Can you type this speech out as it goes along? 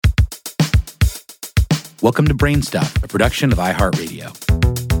Welcome to BrainStuff, a production of iHeartRadio.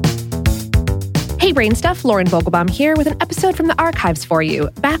 Hey BrainStuff, Lauren Vogelbaum here with an episode from the archives for you,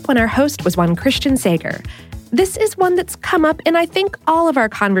 back when our host was one Christian Sager. This is one that's come up in, I think, all of our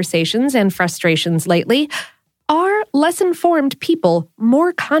conversations and frustrations lately. Are less informed people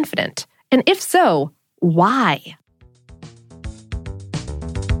more confident? And if so, why?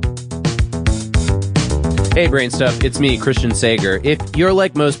 Hey BrainStuff, it's me, Christian Sager. If you're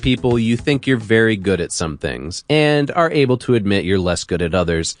like most people, you think you're very good at some things and are able to admit you're less good at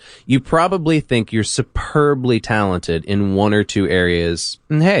others. You probably think you're superbly talented in one or two areas,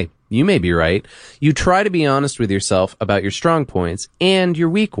 and hey, you may be right. You try to be honest with yourself about your strong points and your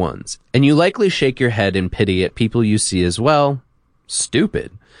weak ones, and you likely shake your head in pity at people you see as, well, stupid.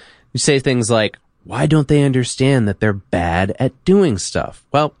 You say things like, why don't they understand that they're bad at doing stuff?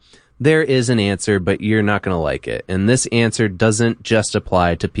 Well, there is an answer, but you're not going to like it. And this answer doesn't just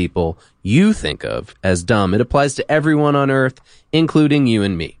apply to people you think of as dumb. It applies to everyone on Earth, including you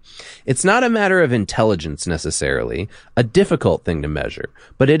and me. It's not a matter of intelligence necessarily, a difficult thing to measure,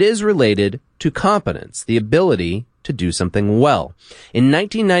 but it is related to competence, the ability to do something well. In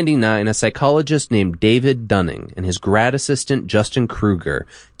 1999, a psychologist named David Dunning and his grad assistant Justin Kruger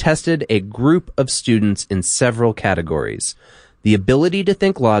tested a group of students in several categories: the ability to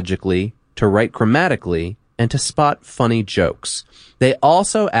think logically, to write grammatically, and to spot funny jokes. They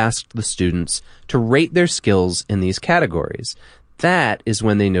also asked the students to rate their skills in these categories. That is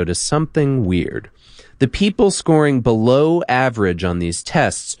when they noticed something weird. The people scoring below average on these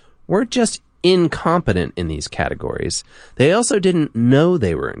tests weren't just incompetent in these categories. They also didn't know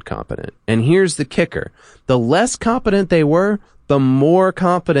they were incompetent. And here's the kicker. The less competent they were, the more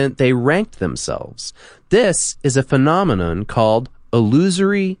confident they ranked themselves. This is a phenomenon called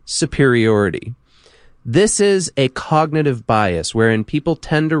illusory superiority. This is a cognitive bias wherein people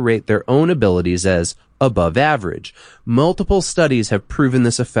tend to rate their own abilities as above average. Multiple studies have proven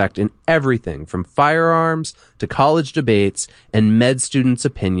this effect in everything from firearms to college debates and med students'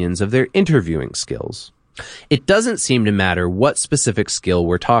 opinions of their interviewing skills. It doesn't seem to matter what specific skill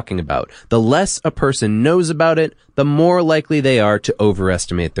we're talking about. The less a person knows about it, the more likely they are to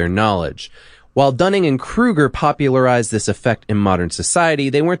overestimate their knowledge. While Dunning and Kruger popularized this effect in modern society,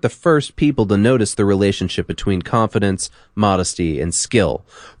 they weren't the first people to notice the relationship between confidence, modesty, and skill.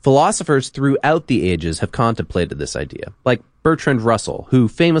 Philosophers throughout the ages have contemplated this idea, like Bertrand Russell, who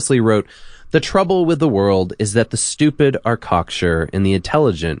famously wrote, "The trouble with the world is that the stupid are cocksure and the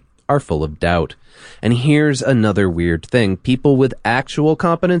intelligent are full of doubt." And here's another weird thing. People with actual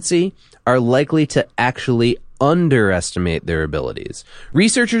competency are likely to actually underestimate their abilities.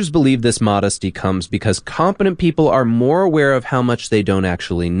 Researchers believe this modesty comes because competent people are more aware of how much they don't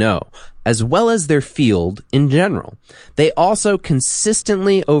actually know, as well as their field in general. They also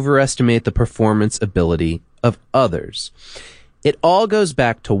consistently overestimate the performance ability of others. It all goes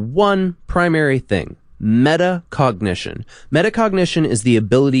back to one primary thing: metacognition. Metacognition is the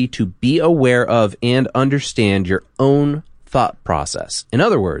ability to be aware of and understand your own thought process. In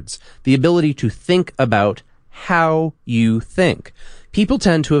other words, the ability to think about how you think. People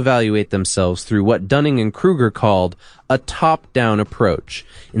tend to evaluate themselves through what Dunning and Kruger called a top-down approach.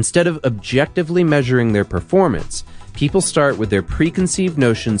 Instead of objectively measuring their performance, people start with their preconceived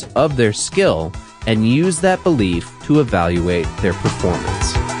notions of their skill and use that belief to evaluate their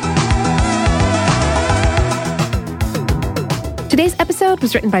performance. Today's episode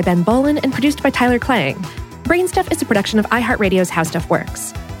was written by Ben Bolin and produced by Tyler Klang. BrainStuff is a production of iHeartRadio's How Stuff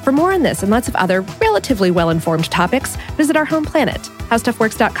Works. For more on this and lots of other relatively well-informed topics, visit our home planet,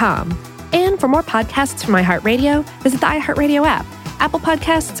 howstuffworks.com. And for more podcasts from iHeartRadio, visit the iHeartRadio app, Apple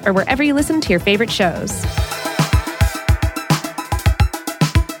Podcasts, or wherever you listen to your favorite shows.